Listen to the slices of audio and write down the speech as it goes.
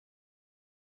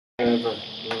But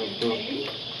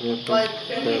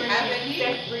do you have any?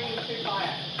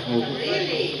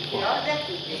 Really? Yeah, that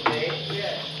would be great.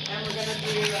 Yeah. And we're going to do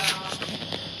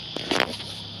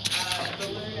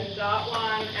balloon and dart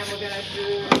one, and we're going to do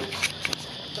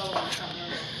the one.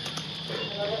 I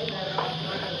can't remember.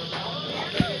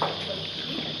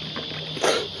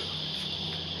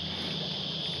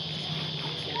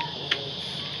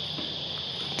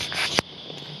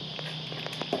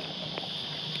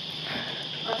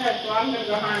 Okay, so I'm going to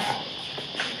go home.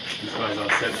 This guy's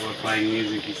upset that we're playing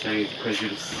music. He's saying it's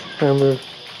prejudice. Alright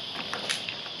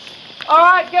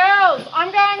girls,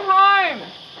 I'm going home.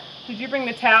 Did you bring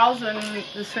the towels and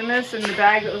the swimmers and the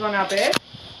bag that was on our bed?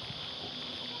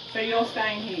 So you're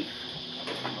staying here?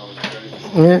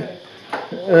 Yeah.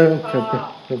 No.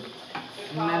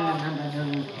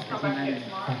 Come back here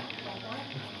tomorrow.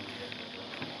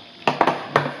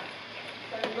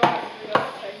 So you guys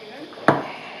stay here then?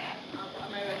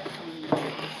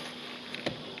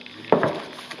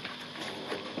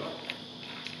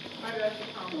 Maybe I can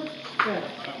come with you. Maybe I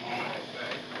should come.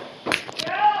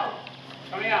 Girls!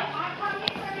 Come here. I'll come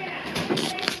here for a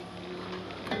minute.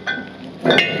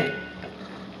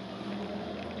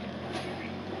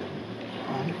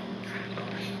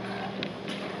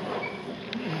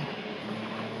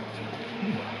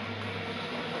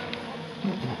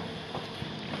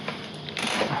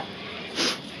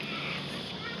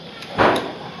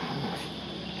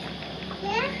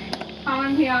 Come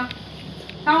on here.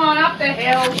 Come on up the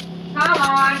hill. Come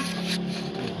on.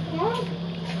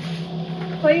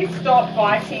 Please stop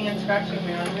biting and scratching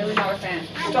me. I'm really not a fan.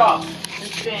 Stop.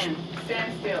 And stand.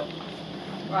 Stand still.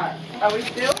 Right. Are we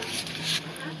still?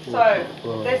 So,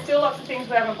 there's still lots of things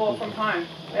we haven't bought from home.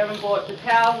 We haven't bought the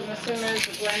towels and the swimmers,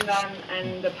 the blender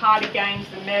and the party games,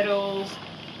 the medals,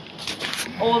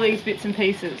 all these bits and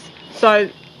pieces. So,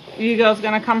 you girls are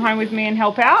going to come home with me and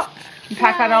help out? And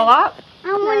pack that all up?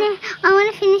 I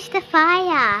wanna finish the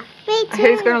fire. Me too.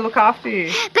 Who's going to look after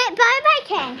you? But Bobo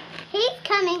can. He's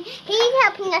coming. He's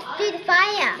helping us do the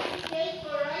fire.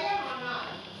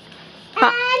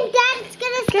 And Dad's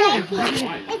gonna stay here.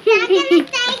 Is Dad gonna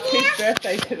stay His here?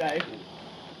 birthday today.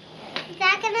 Is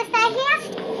Dad gonna stay here?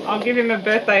 I'll give him a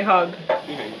birthday hug.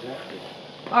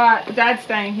 Alright, Dad's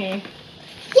staying here.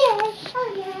 Yes.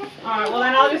 Oh yeah. Alright, well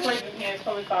then I'll just leave him here. It's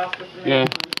probably faster for me. Yeah.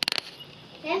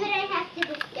 Then we don't have to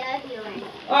disturb you.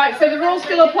 Alright, so the rules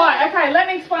still apply. Okay, let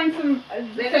me explain some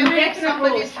Whenever it's definite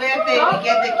somebody's rules. birthday, Stop. we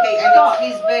get the cake, and Stop. it's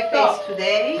his birthday Stop.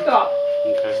 today. Stop.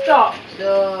 Okay. Stop.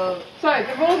 So So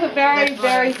the rules are very, that's why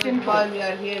very so simple. while we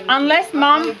are here, Unless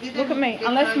mum, look at me,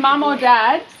 unless mum or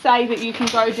dad say that you can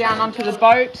go down onto the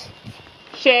boat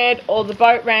shed or the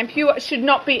boat ramp, you should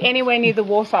not be anywhere near the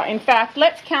water. In fact,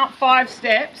 let's count 5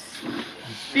 steps.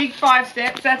 Big 5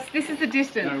 steps. This is the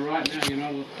distance. No, right now, you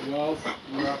know, girls,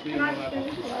 we're up here. Can I just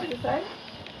finish what I have to say?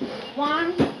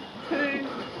 1, 2,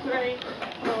 3,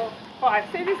 4, 5.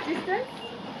 See this distance?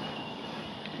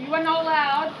 You are not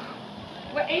allowed,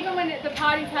 even when the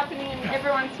party's happening and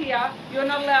everyone's here, you're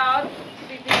not allowed to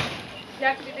be this, you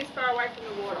have to be this far away from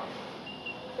the water.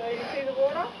 So you see the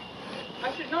water?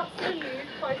 I should not see you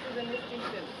closer than this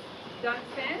distance. Do you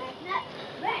understand?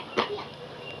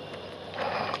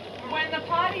 When the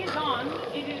party is on,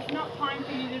 it is not time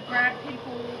for you to grab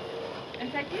people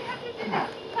and say, you have to do this,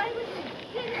 play with me,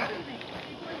 do this with me.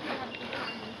 Because you have to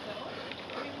time yourself.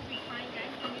 We will be playing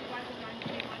games and you guys are going to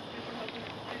be my special helpers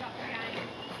to set up the game.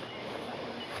 So,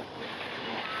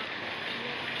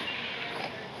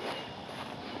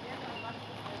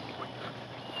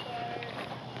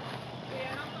 we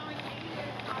are not going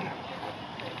anywhere past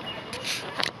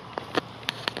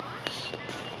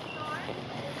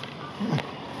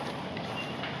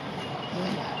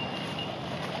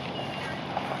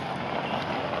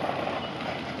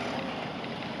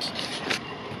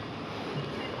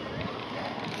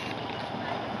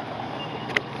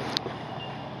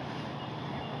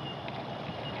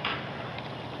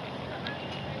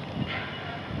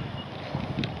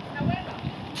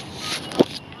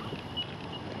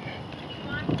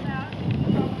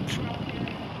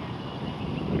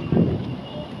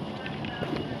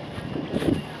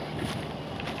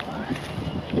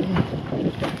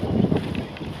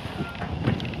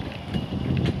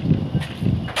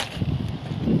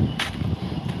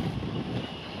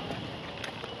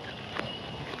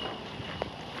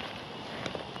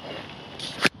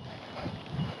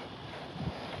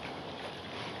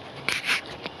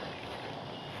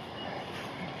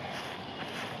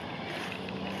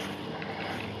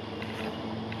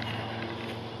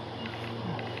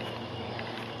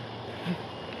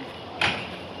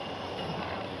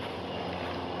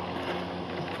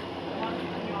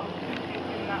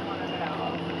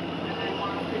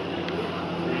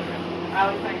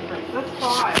Ali's saying freeze. Let's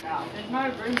 5, Al. There's no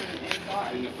room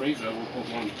inside. In the freezer, we'll put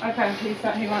 1. Okay,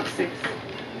 he wants 6.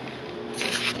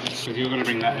 Because you're going to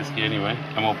bring that Esky anyway.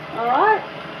 And we'll... Alright.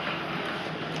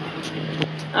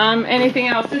 Anything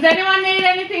else? Does anyone need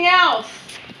anything else?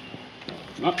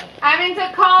 No. I'm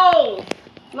into cold.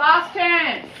 Last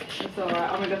chance. It's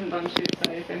alright. Omi doesn't done shit,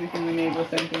 so if anything we need, we'll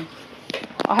send him.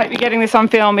 I hope you're getting this on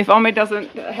film. If Omi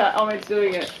doesn't, Omi's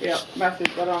doing it. Yeah,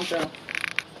 massive, got it on film.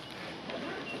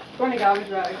 Got any garbage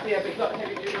bags? Yeah, but you've got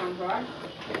heavy duty ones, right?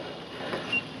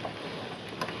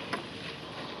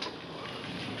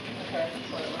 Okay,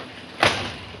 whatever.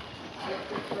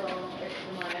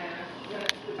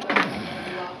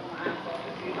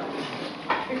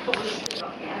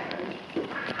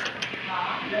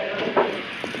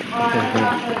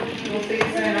 We'll see you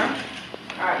soon, huh?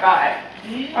 Alright, bye.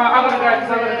 Alright, I've got to go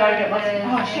because I've got to go get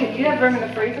my... Oh shit, do you have room in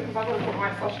the freezer? Because I've got to put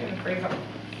my sausage in the freezer.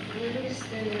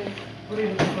 What are you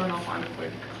looking for? And I'll find it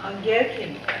quick. I'm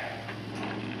joking.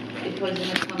 It was in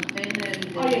a container.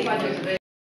 And Oh yes, I do.